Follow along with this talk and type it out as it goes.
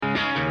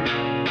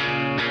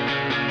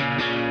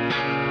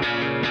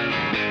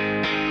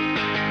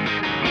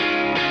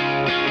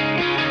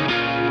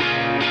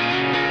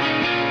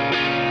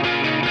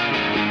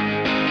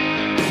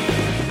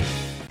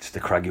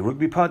Craggy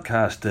Rugby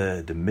Podcast,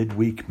 the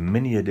midweek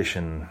mini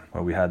edition,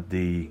 where we had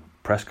the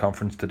press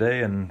conference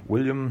today. And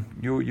William,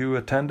 you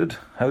attended.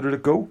 How did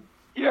it go?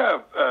 Yeah,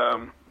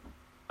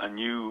 a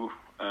new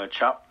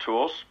chap to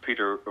us,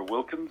 Peter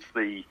Wilkins,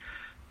 the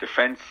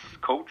defence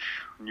coach,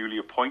 newly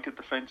appointed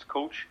defence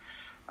coach,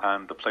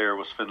 and the player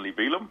was Finlay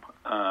Bealham.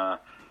 It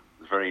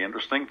was very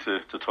interesting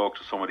to talk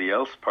to somebody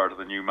else, part of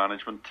the new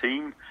management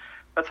team.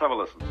 Let's have a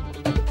listen.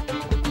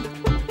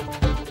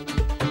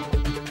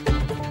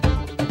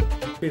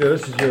 Peter,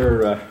 this is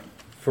your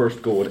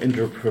first go at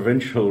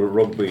interprovincial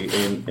rugby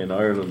in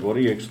Ireland. What are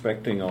you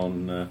expecting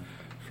on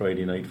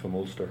Friday night from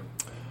Ulster?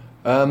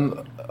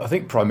 I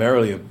think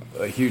primarily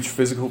a huge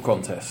physical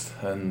contest,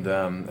 and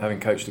having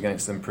coached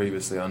against them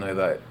previously, I know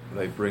that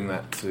they bring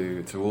that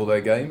to all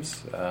their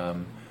games.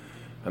 And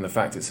the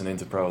fact it's an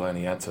interpro will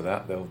only add to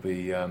that. There'll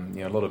be a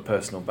lot of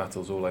personal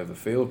battles all over the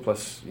field,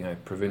 plus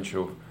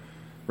provincial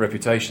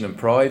reputation and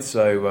pride.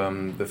 So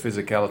the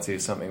physicality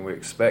is something we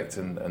expect,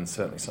 and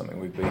certainly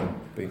something we've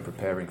been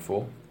preparing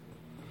for.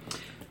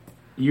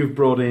 You've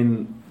brought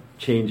in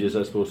changes,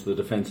 I suppose, to the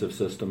defensive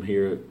system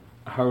here.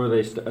 How are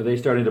they? Are they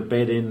starting to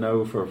bed in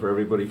now for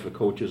everybody, for the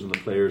coaches and the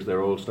players?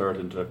 They're all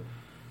starting to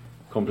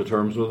come to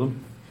terms with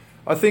them?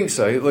 I think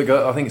so. Look,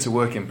 I think it's a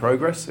work in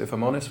progress, if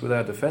I'm honest, with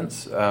our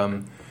defence.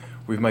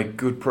 We've made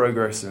good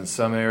progress in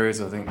some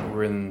areas. I think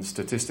we're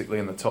statistically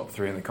in the top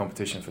 3 in the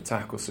competition for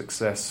tackle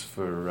success,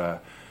 for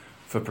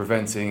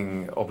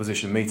preventing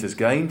opposition metres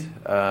gained.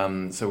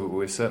 So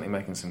we're certainly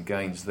making some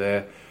gains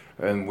there,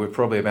 and we're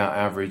probably about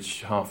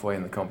average halfway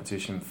in the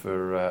competition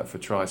for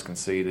tries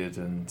conceded,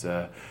 and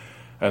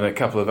a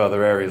couple of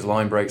other areas,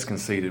 line breaks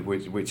conceded,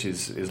 which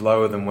is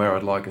lower than where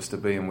I'd like us to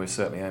be, and we're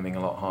certainly aiming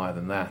a lot higher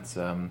than that.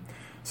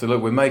 So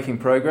look, we're making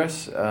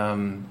progress.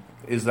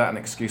 Is that an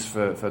excuse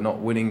for not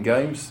winning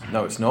games?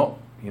 No, it's not.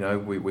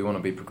 We want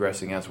to be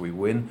progressing as we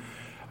win.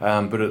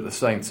 But at the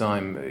same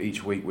time,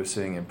 each week we're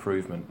seeing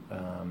improvement.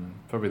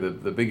 Probably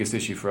the biggest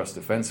issue for us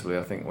defensively,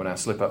 I think, when our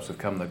slip-ups have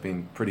come, they've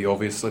been pretty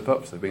obvious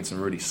slip-ups. There have been some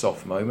really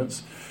soft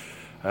moments.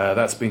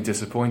 That's been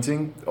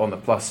disappointing. On the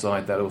plus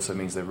side, that also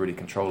means they're really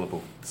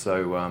controllable.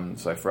 So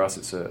for us,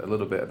 it's a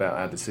little bit about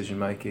our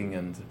decision-making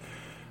and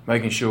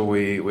making sure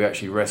we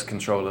actually wrest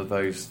control of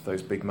those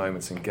big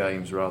moments in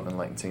games rather than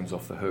letting teams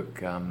off the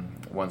hook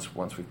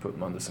once we've put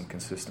them under some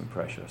consistent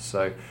pressure.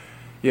 So,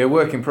 yeah,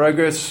 work in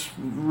progress,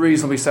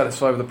 reasonably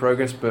satisfied with the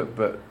progress,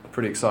 but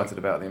pretty excited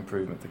about the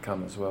improvement to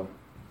come as well.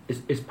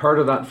 Is part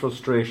of that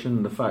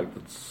frustration the fact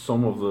that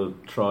some of the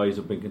tries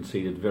have been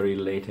conceded very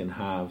late in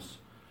halves?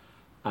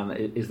 And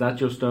is that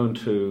just down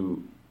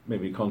to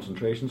maybe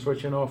concentration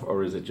switching off,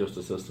 or is it just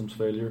a systems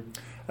failure?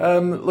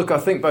 Look, I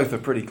think both are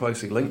pretty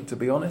closely linked, to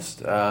be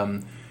honest.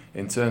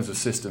 In terms of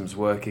systems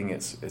working,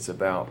 it's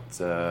about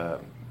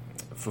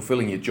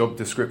fulfilling your job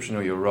description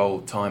or your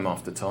role time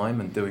after time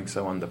and doing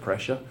so under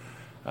pressure.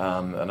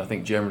 And I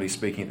think generally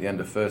speaking, at the end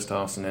of first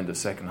halves and end of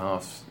second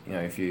halves,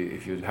 if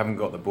you haven't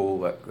got the ball,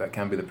 that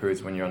can be the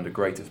periods when you're under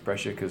greatest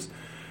pressure, because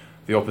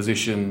the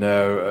opposition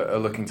are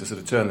looking to sort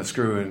of turn the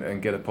screw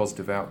and get a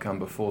positive outcome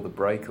before the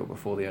break or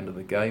before the end of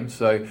the game.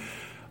 So,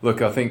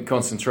 look, I think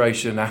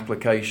concentration,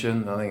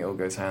 application, I think it all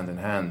goes hand in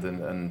hand.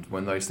 And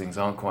when those things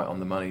aren't quite on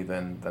the money,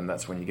 then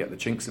that's when you get the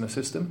chinks in a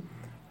system.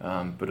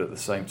 But at the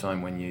same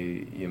time, when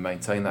you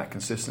maintain that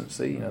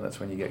consistency, that's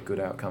when you get good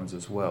outcomes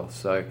as well.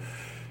 So,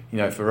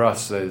 for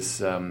us,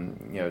 there's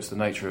it's the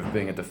nature of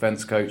being a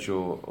defence coach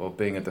or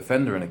being a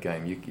defender in a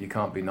game. You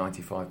can't be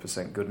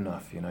 95% good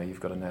enough. You've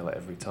got to nail it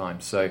every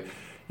time. So,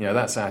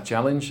 that's our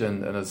challenge.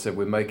 And as I said,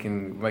 we're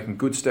making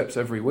good steps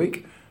every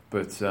week.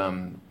 But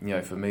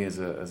for me as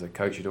a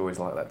coach, you'd always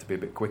like that to be a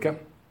bit quicker.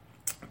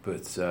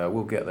 But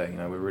we'll get there.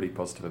 We're really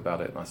positive about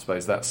it. And I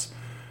suppose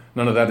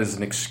none of that is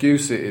an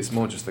excuse. It's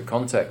more just the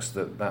context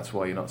that's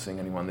why you're not seeing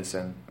anyone this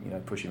end,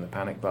 pushing the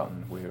panic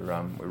button. We're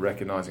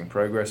recognising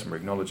progress and we're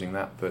acknowledging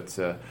that, but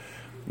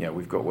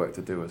we've got work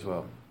to do as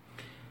well.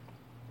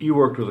 You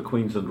worked with the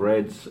Queensland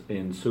Reds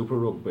in Super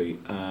Rugby,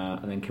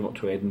 and then came up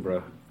to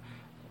Edinburgh,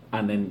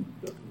 and then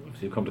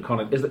obviously you've come to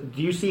Connacht.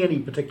 Do you see any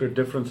particular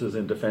differences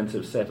in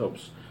defensive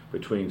setups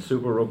between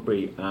Super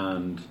Rugby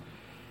and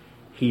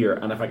here?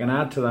 And if I can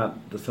add to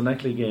that, the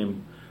Seneckley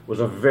game was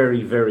a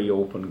very, very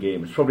open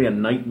game. It's probably a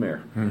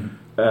nightmare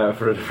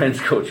for a defence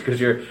coach, because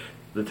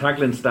the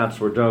tackling stats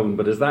were down,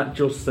 but is that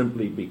just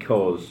simply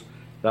because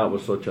that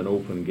was such an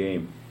open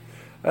game?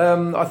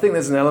 I think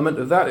there's an element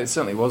of that. It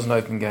certainly was an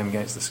open game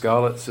against the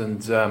Scarlets,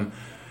 and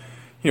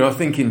I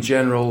think in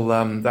general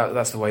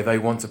that's the way they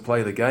want to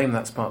play the game.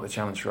 That's part of the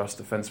challenge for us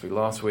defensively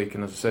last week,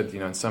 and as I said,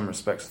 in some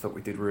respects I thought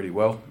we did really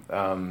well.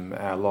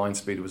 Our line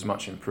speed was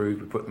much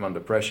improved. We put them under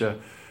pressure.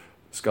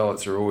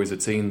 Scarlets are always a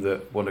team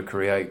that want to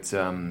create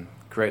an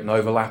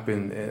overlap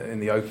in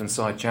the open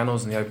side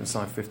channels and the open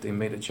side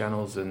 15-metre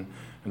channels and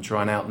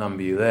try and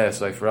outnumber you there.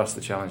 So for us,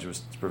 the challenge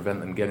was to prevent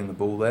them getting the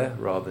ball there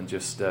rather than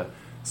just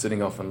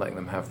sitting off and letting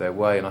them have their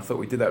way. And I thought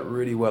we did that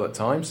really well at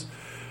times.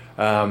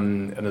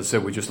 And as I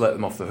said, we just let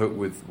them off the hook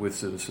with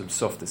sort of some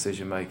soft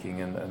decision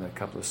making and a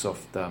couple of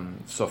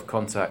soft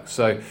contacts.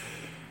 So,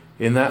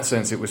 in that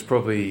sense, it was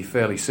probably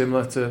fairly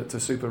similar to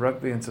Super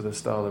Rugby and to the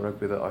style of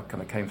rugby that I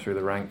kind of came through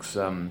the ranks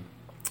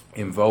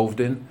involved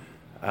in.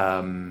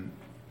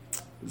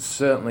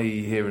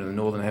 Certainly here in the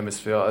Northern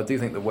Hemisphere, I do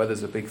think the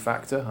weather's a big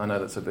factor. I know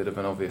that's a bit of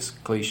an obvious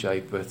cliche,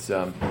 but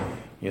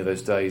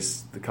those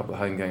days, the couple of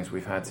home games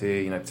we've had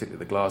here, particularly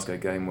the Glasgow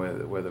game where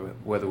the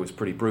weather was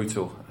pretty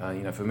brutal.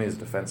 For me as a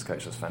defence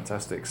coach, that's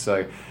fantastic.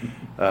 So,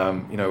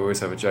 we always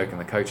have a joke in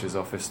the coach's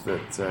office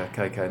that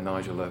KK and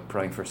Nigel are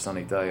praying for a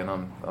sunny day, and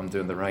I'm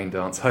doing the rain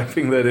dance,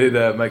 hoping that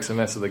it makes a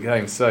mess of the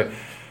game. So.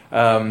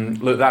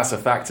 Look, that's a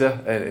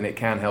factor, and it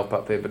can help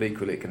up there, but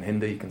equally it can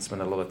hinder. You can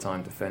spend a lot of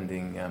time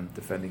defending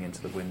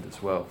into the wind as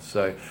well.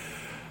 So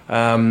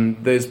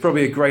there's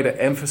probably a greater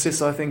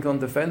emphasis, I think, on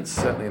defence,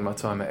 certainly in my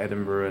time at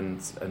Edinburgh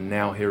and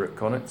now here at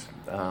Connacht.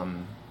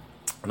 And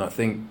I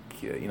think,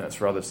 it's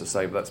for others to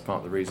say, but that's part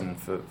of the reason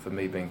for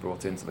me being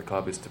brought into the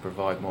club is to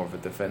provide more of a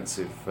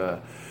defensive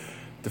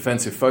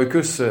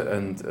focus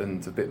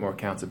and a bit more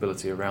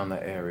accountability around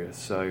that area.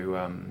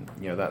 So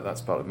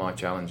that's part of my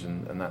challenge,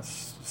 and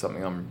that's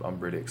something I'm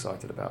really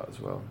excited about as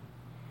well.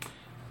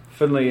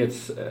 Finlay,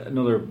 it's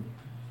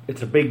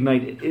a big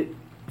night.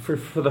 For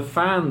the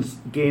fans,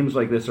 games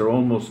like this are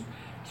almost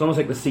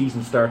like the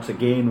season starts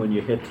again when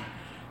you hit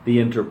the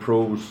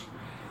Inter-Pros,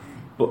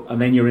 and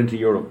then you're into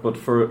Europe. But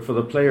for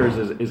the players,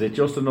 is it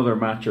just another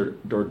match, or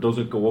does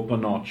it go up a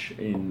notch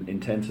in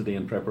intensity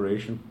and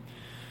preparation?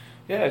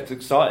 Yeah, it's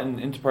exciting.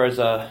 Interpros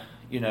are,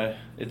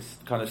 it's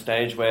the kind of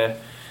stage where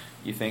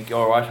you think,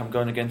 all right, I'm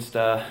going against,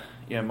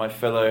 my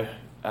fellow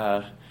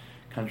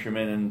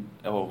countrymen, and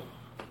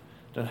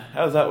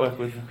how does that work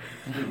with?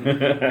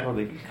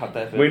 Probably cut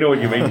that. We know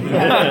what you mean.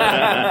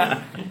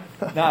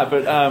 No,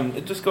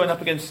 but just going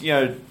up against,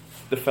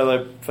 the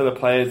fellow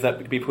players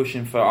that be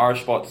pushing for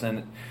Irish spots,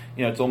 and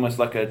it's almost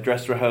like a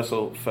dress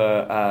rehearsal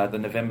for the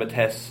November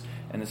tests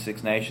and the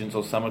Six Nations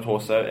or Summer Tour.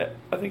 So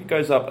I think it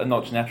goes up a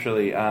notch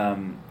naturally.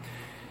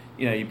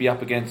 You'd be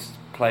up against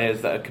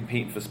players that are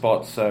competing for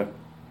spots, so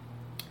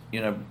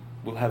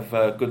we'll have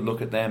a good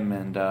look at them,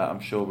 and I'm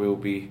sure we'll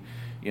be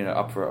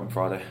up for it on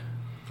Friday.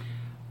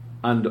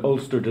 And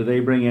Ulster, do they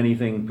bring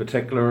anything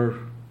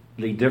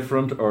particularly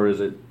different, or is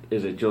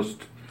it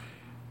just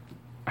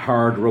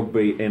hard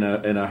rugby in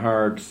a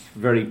hard,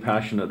 very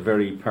passionate,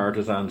 very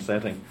partisan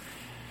setting?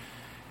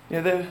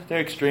 Yeah, they're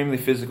extremely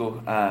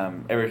physical.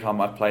 Every time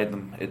I've played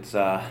them, it's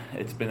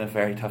been a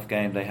very tough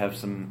game. They have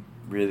some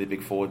really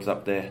big forwards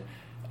up there.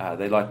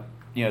 They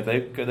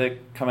they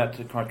come out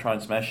to try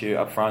and smash you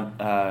up front.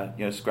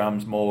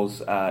 Scrums,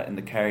 mauls, in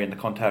the carry and the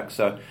contact.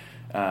 So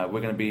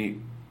we're going to be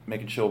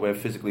making sure we're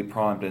physically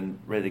primed and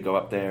ready to go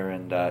up there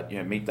and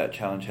meet that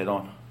challenge head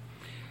on.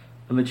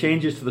 And the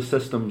changes to the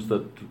systems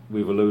that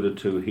we've alluded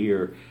to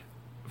here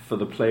for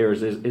the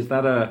players, has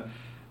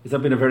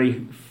that been a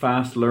very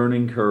fast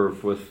learning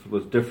curve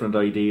with different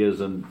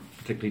ideas, and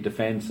particularly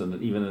defence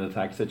and even in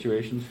attack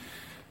situations?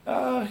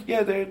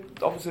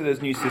 Obviously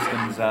there's new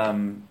systems.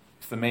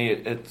 For me,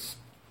 it's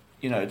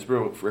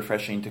real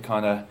refreshing to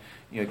kind of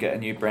get a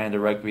new brand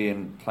of rugby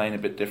and playing a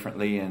bit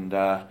differently. And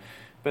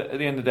but at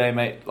the end of the day,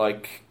 mate,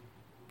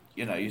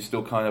 you're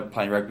still kind of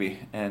playing rugby,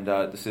 and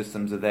the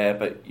systems are there.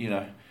 But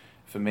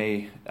for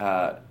me,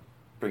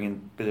 bringing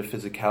a bit of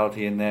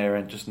physicality in there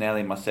and just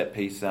nailing my set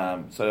piece.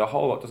 So a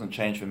whole lot doesn't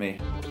change for me.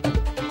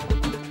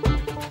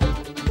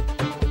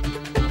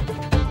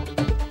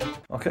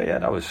 Okay, yeah,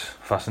 that was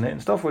fascinating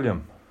stuff,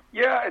 William.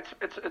 Yeah,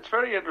 it's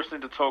very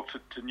interesting to talk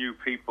to new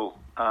people.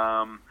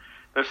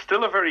 There's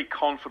still a very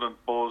confident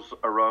buzz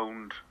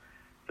around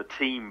the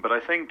team, but I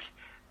think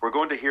we're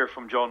going to hear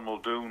from John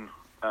Muldoon,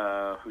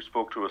 who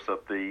spoke to us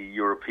at the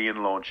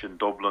European launch in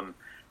Dublin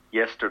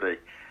yesterday.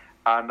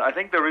 And I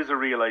think there is a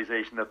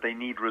realisation that they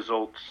need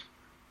results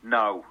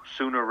now,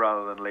 sooner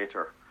rather than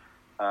later.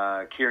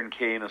 Kieran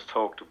Kane has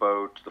talked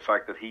about the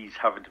fact that he's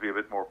having to be a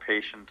bit more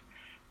patient.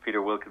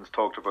 Peter Wilkins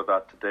talked about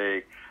that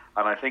today.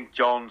 And I think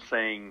John's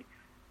saying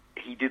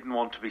he didn't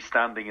want to be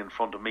standing in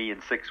front of me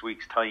in 6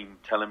 weeks' time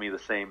telling me the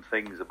same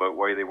things about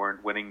why they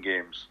weren't winning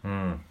games.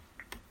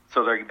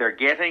 So they're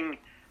getting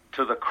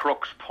to the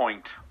crux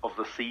point of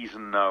the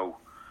season now,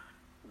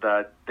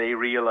 that they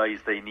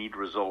realise they need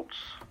results.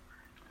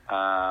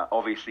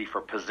 Obviously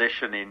for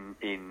position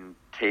in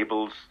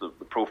tables, the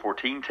Pro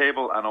 14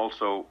 table, and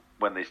also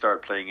when they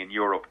start playing in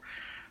Europe,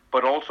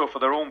 but also for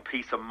their own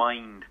peace of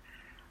mind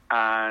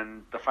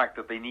and the fact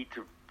that they need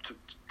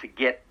to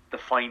get the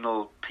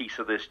final piece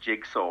of this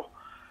jigsaw,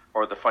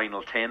 or the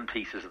final 10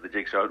 pieces of the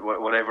jigsaw,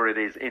 whatever it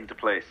is, into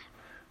place.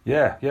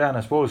 Yeah, and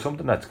I suppose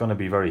something that's going to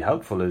be very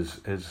helpful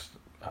is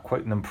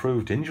quite an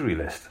improved injury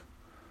list.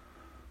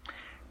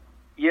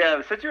 Yeah,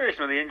 the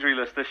situation on the injury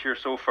list this year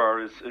so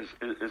far is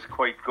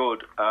quite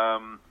good.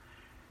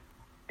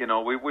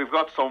 We've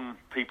got some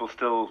people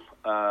still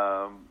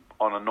on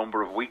a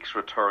number of weeks'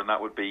 return.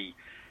 That would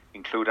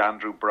include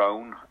Andrew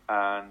Brown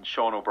and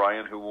Sean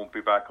O'Brien, who won't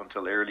be back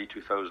until early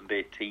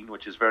 2018,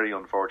 which is very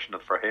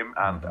unfortunate for him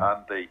and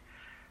the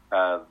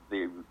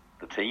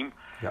team.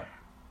 Yeah.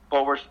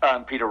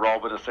 And Peter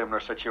Robb in a similar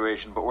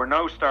situation. But we're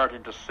now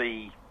starting to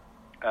see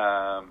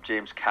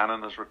James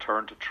Cannon has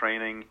returned to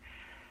training.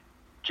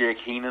 Jake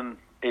Heenan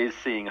is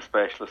seeing a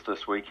specialist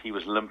this week. He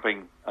was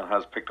limping and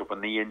has picked up a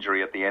knee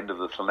injury at the end of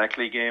the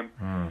Llanelli game.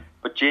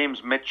 But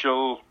James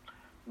Mitchell,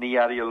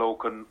 Niadi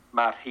Alokan,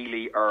 Matt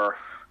Healy are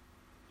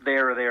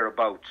there or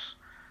thereabouts.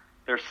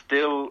 They're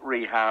still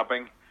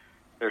rehabbing.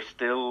 They're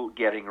still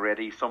getting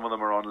ready. Some of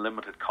them are on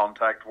limited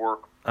contact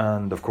work.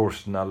 And of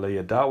course,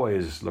 Nalea Dawa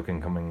is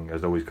coming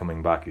as though he's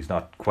coming back. He's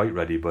not quite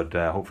ready, but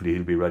hopefully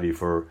he'll be ready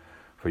for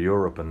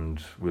Europe,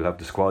 and we'll have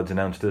the squads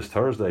announced this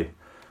Thursday.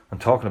 And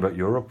talking about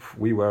Europe,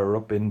 we were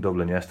up in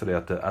Dublin yesterday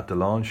at the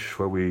launch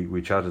where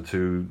we chatted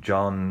to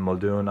John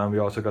Muldoon, and we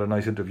also got a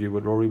nice interview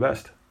with Rory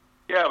Best.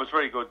 Yeah, it was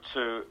very good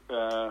to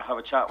have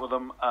a chat with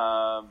him.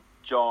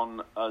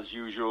 John, as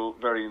usual,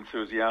 very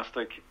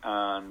enthusiastic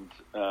and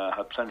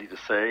had plenty to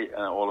say,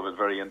 all of it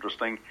very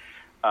interesting.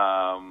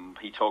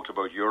 He talked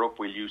about Europe.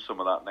 We'll use some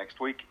of that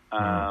next week.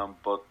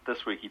 But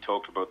this week he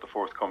talked about the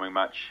forthcoming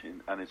match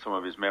and in some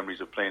of his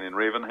memories of playing in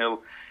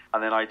Ravenhill.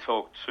 And then I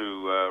talked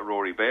to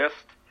Rory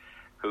Best,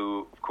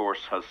 who, of course,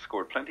 has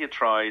scored plenty of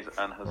tries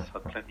and has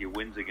had plenty of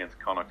wins against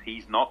Connacht.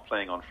 He's not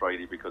playing on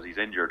Friday because he's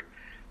injured.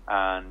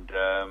 And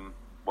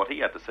what he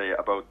had to say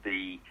about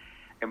the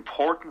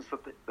importance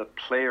that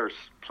players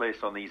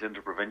place on these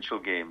interprovincial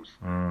games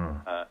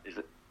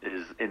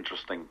is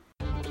interesting.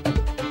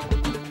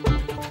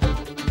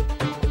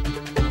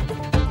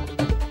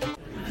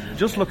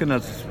 Just looking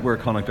at where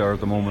Connacht are at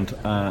the moment,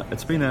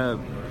 it's been a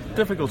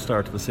difficult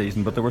start to the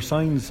season, but there were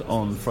signs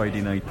on Friday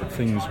night that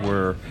things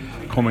were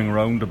coming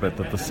around a bit,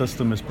 that the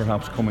system is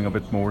perhaps coming a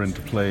bit more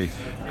into play.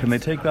 Can they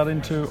take that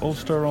into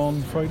Ulster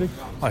on Friday?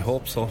 I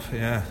hope so,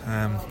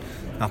 yeah.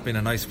 Not been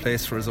a nice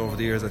place for us over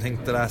the years. I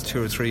think the last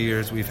 2 or 3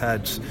 years we've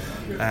had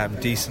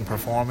decent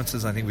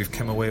performances. I think we've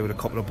come away with a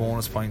couple of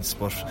bonus points,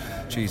 but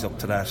geez, up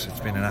to that it's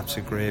been an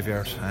absolute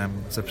graveyard.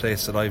 It's a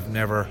place that I've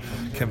never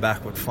come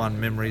back with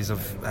fond memories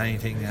of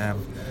anything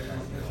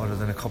other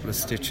than a couple of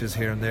stitches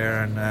here and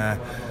there, and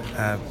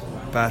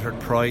battered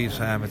pride.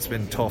 It's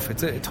been tough.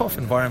 It's a tough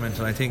environment,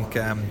 and I think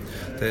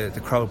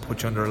the crowd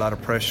put you under a lot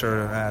of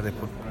pressure. They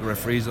put the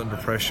referees under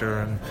pressure,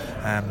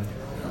 and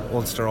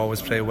Ulster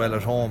always play well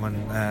at home,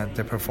 and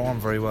they perform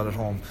very well at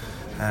home.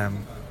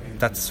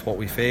 That's what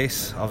we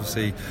face.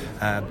 Obviously,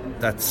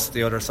 that's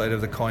the other side of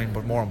the coin,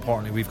 but more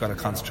importantly, we've got to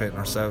concentrate on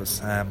ourselves.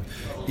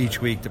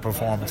 Each week the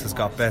performance has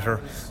got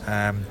better.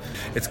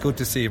 It's good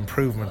to see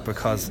improvement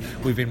because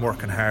we've been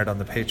working hard on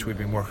the pitch, we've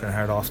been working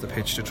hard off the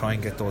pitch to try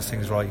and get those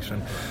things right,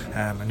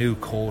 and a new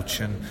coach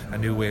and a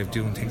new way of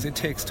doing things, it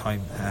takes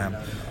time.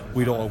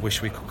 We'd all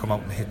wish we could come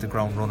out and hit the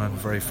ground running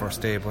the very first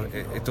day, but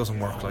it doesn't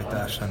work like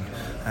that.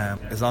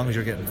 And as long as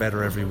you're getting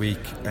better every week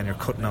and you're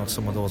cutting out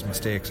some of those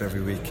mistakes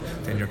every week,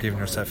 then you're giving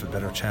yourself a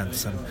better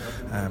chance.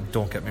 And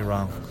don't get me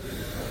wrong,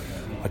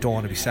 I don't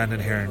want to be standing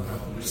here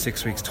in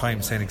 6 weeks'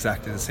 time saying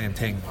exactly the same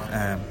thing.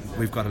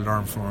 We've got to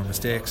learn from our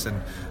mistakes,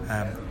 and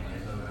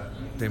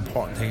the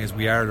important thing is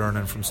we are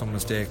learning from some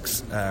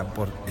mistakes,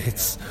 but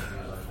it's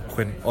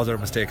when other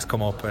mistakes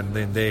come up and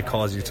then they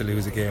cause you to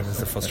lose a game is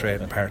the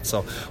frustrating part.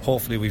 So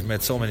hopefully we've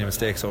made so many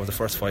mistakes over the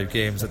first 5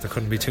 games that there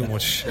couldn't be too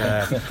much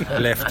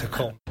left to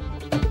come.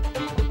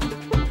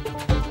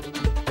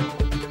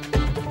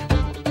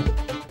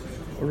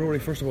 Rory,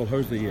 first of all,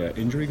 how's the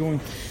injury going?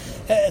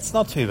 It's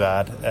not too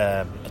bad.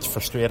 It's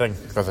frustrating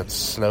because it's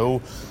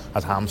slow,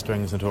 as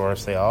hamstrings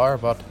notorious they are,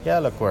 but yeah,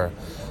 look,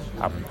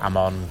 I'm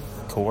on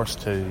course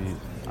to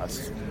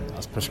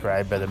as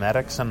prescribed by the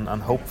medics, and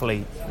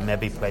hopefully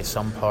maybe play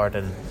some part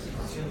in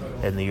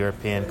the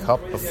European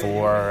Cup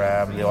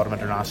before the autumn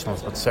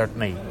internationals, but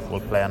certainly we'll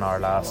play in our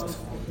last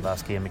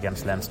game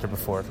against Leinster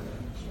before it.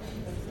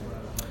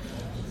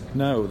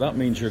 Now that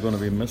means you're going to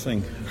be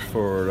missing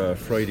for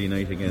Friday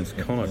night against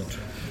Connacht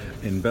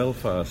in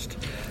Belfast,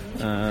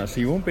 so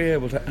you won't be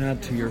able to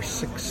add to your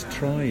 6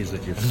 tries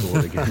that you've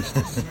scored against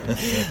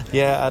us.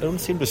 Yeah, I don't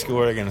seem to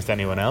score against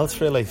anyone else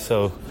really,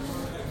 so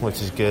which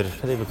is good. I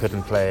think we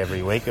couldn't play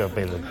every week or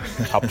be the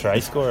top try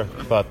scorer.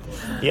 But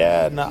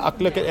yeah, no,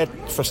 look,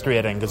 it's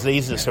frustrating because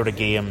these are the sort of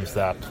games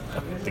that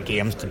the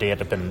games to date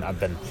have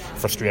been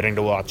frustrating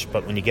to watch.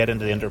 But when you get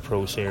into the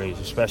Interpro series,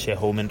 especially a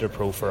home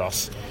Interpro for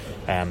us,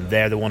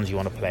 they're the ones you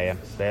want to play in.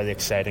 They're the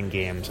exciting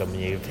games. I mean,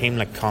 you have a team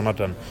like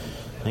Connacht, and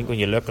I think when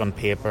you look on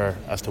paper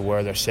as to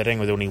where they're sitting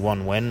with only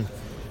 1 win,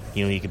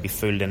 you know, you could be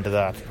fooled into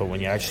that. But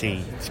when you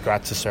actually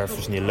scratch the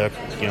surface and you look,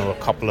 you know, a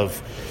couple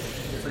of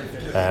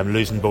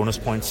losing bonus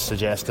points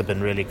suggest they've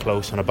been really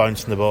close on a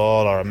bounce in the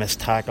ball or a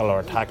missed tackle or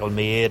a tackle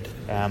made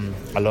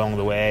along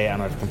the way,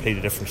 and a completely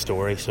different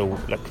story. So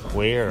look,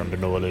 we're under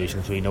no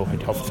illusions. We know how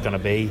tough it's going to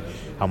be,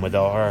 and with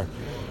our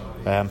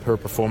poor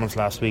performance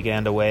last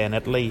weekend away in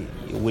Italy,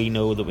 we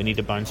know that we need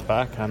to bounce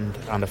back, and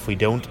if we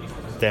don't,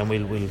 then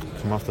we'll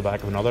come off the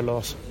back of another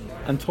loss.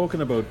 And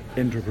talking about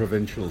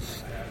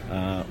interprovincials,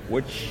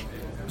 which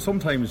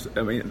sometimes,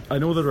 I mean, I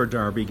know there are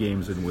derby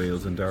games in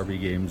Wales and derby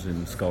games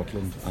in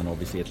Scotland and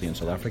obviously Italy and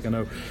South Africa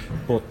now,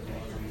 but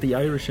the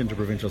Irish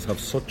interprovincials have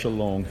such a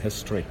long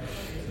history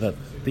that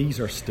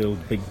these are still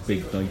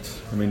big nights.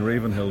 I mean,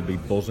 Ravenhill will be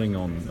buzzing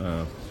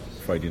on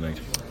Friday night.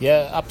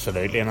 Yeah,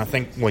 absolutely. And I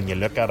think when you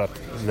look at it,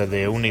 they're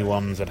the only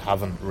ones that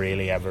haven't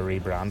really ever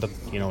rebranded.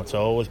 It's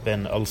always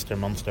been Ulster,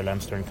 Munster,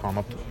 Leinster and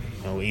Connacht.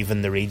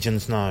 Even the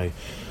regions now,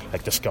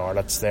 like the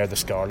Scarlets, they're the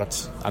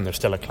Scarlets, and they're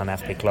still a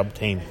Clonefty club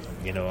team.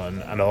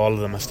 And all of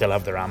them still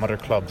have their amateur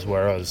clubs,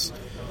 whereas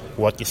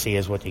what you see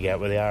is what you get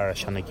with the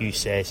Irish. And like you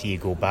say, so you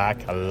go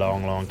back a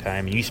long, long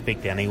time, and you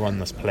speak to anyone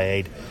that's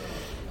played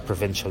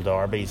provincial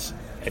derbies,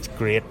 it's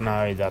great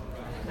now that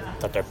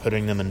they're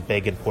putting them in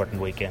big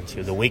important weekends.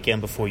 The weekend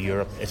before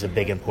Europe is a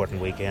big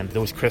important weekend.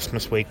 Those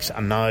Christmas weeks,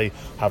 and now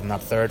having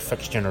that third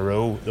fixture in a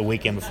row, the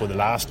weekend before the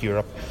last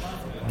Europe,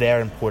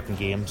 they're important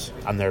games,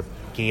 and they're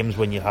games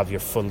when you have your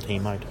full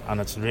team out.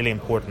 And it's really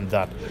important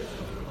that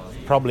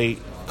probably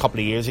a couple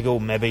of years ago,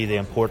 maybe the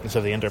importance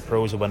of the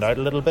Interpros went out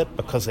a little bit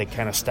because they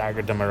kind of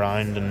staggered them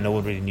around and no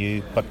one really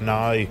knew. But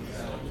now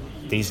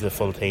these are the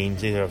full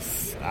teams. These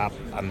are,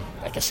 and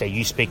like I say,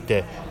 you speak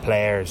to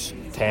players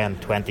 10,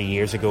 20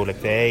 years ago,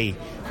 like they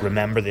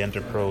remember the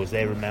Interpros,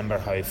 they remember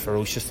how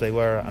ferocious they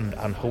were,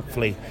 and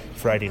hopefully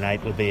Friday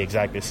night will be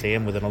exactly the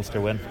same with an Ulster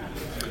win.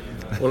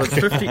 Well,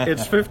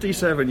 it's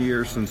 57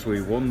 years since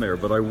we won there,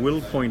 but I will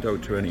point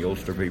out to any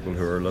Ulster people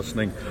who are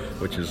listening,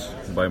 which is,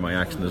 by my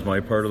accent, is my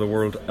part of the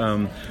world,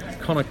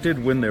 Connacht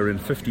did win there in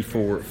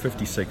 54,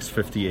 56,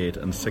 58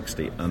 and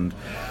 60, and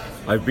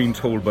I've been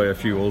told by a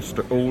few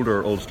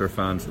older Ulster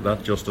fans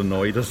that just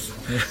annoyed us.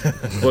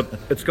 But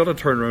it's got to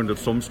turn around at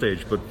some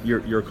stage. But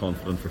you're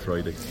confident for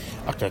Friday?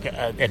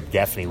 It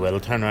definitely will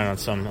turn around at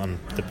some. And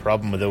the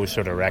problem with those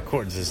sort of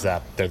records is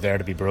that they're there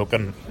to be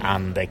broken,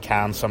 and they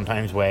can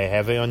sometimes weigh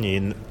heavy on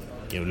you.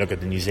 You look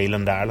at the New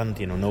Zealand, Ireland.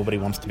 Nobody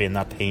wants to be in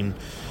that team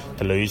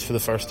to lose for the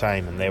first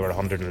time, and they were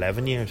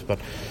 111 years. But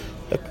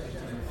look,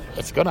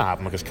 it's going to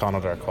happen because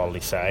Connacht are a quality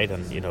side,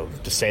 and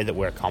to say that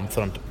we're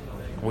confident.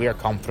 We are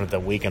confident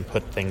that we can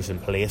put things in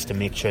place to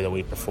make sure that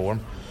we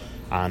perform,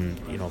 and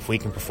if we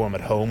can perform at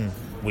home,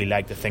 we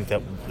like to think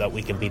that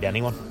we can beat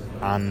anyone.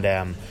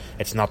 And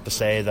it's not to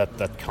say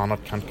that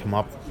Connacht can't come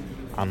up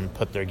and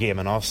put their game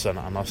in us and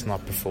us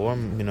not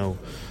perform.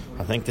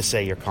 I think to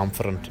say you're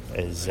confident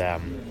is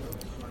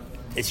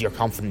you're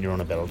confident in your own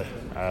ability.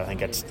 I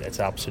think it's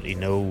absolutely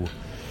no.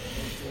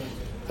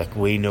 Like,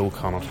 we know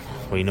Connacht,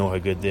 we know how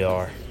good they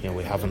are.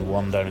 We haven't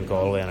won down in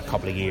Galway in a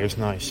couple of years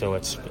now, so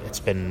it's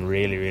been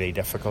really, really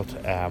difficult.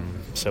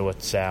 So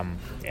it's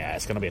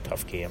it's going to be a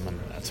tough game, and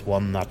it's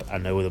one that I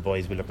know the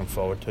boys will be looking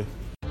forward to.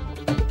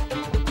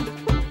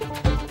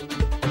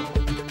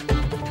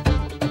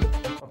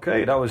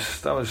 Okay, that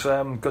was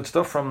good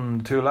stuff from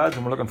the two lads,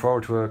 and we're looking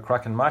forward to a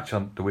cracking match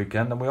on the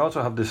weekend. And we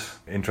also have this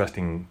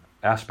interesting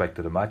aspect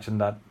of the match in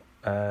that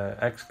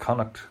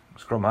ex-Connacht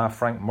scrum half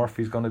Frank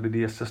Murphy is going to be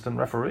the assistant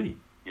referee.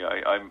 Yeah,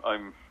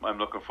 I'm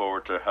looking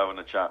forward to having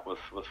a chat with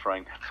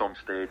Frank at some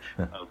stage.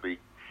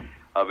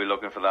 I'll be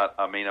looking for that.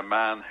 I mean, a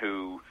man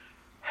who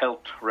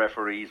helped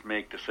referees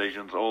make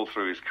decisions all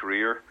through his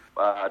career.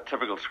 A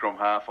typical scrum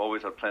half,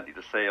 always had plenty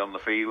to say on the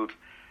field.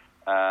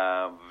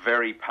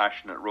 Very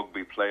passionate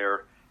rugby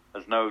player.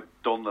 Has now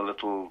done the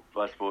little,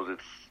 I suppose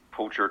it's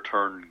poacher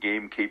turned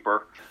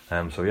gamekeeper.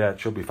 So yeah, it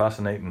should be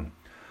fascinating.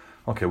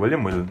 Okay,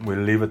 William, we'll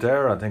leave it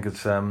there. I think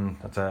it's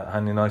that's a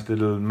handy, nice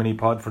little mini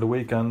pod for the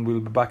week, and we'll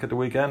be back at the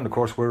weekend. Of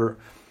course, we're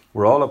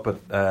all up at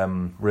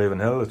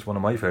Ravenhill. It's one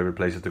of my favourite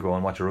places to go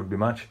and watch a rugby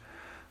match,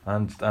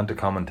 and to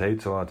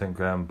commentate. So I think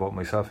both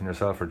myself and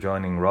yourself are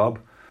joining Rob.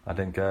 I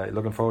think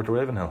looking forward to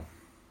Ravenhill.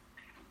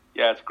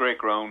 Yeah, it's great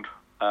ground.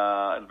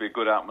 It'll be a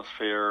good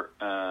atmosphere.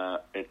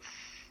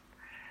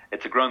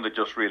 It's a ground that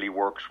just really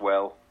works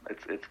well.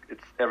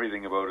 It's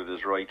everything about it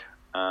is right,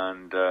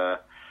 and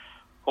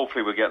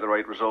hopefully we'll get the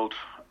right result.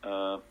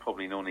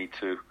 Probably no need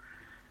to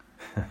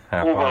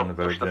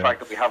push the fact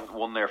that we haven't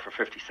won there for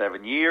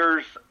 57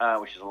 years,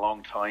 which is a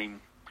long time.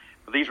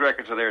 But these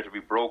records are there to be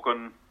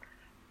broken,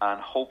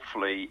 and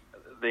hopefully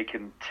they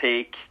can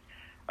take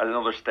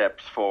another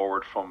steps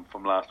forward from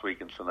last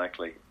week in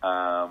Llanelli.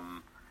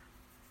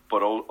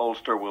 But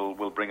Ulster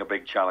will bring a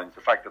big challenge.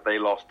 The fact that they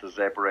lost to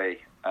Zebre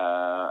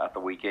at the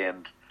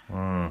weekend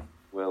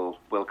will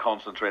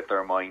concentrate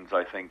their minds,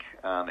 I think,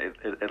 and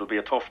it'll be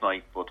a tough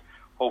night, but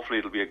hopefully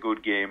it'll be a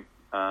good game,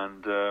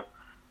 and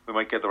we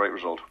might get the right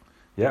result.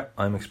 Yeah,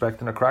 I'm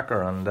expecting a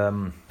cracker,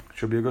 and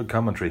should be a good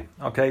commentary.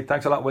 Okay,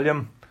 thanks a lot,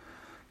 William.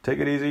 Take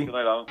it easy. Good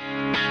night, Alan.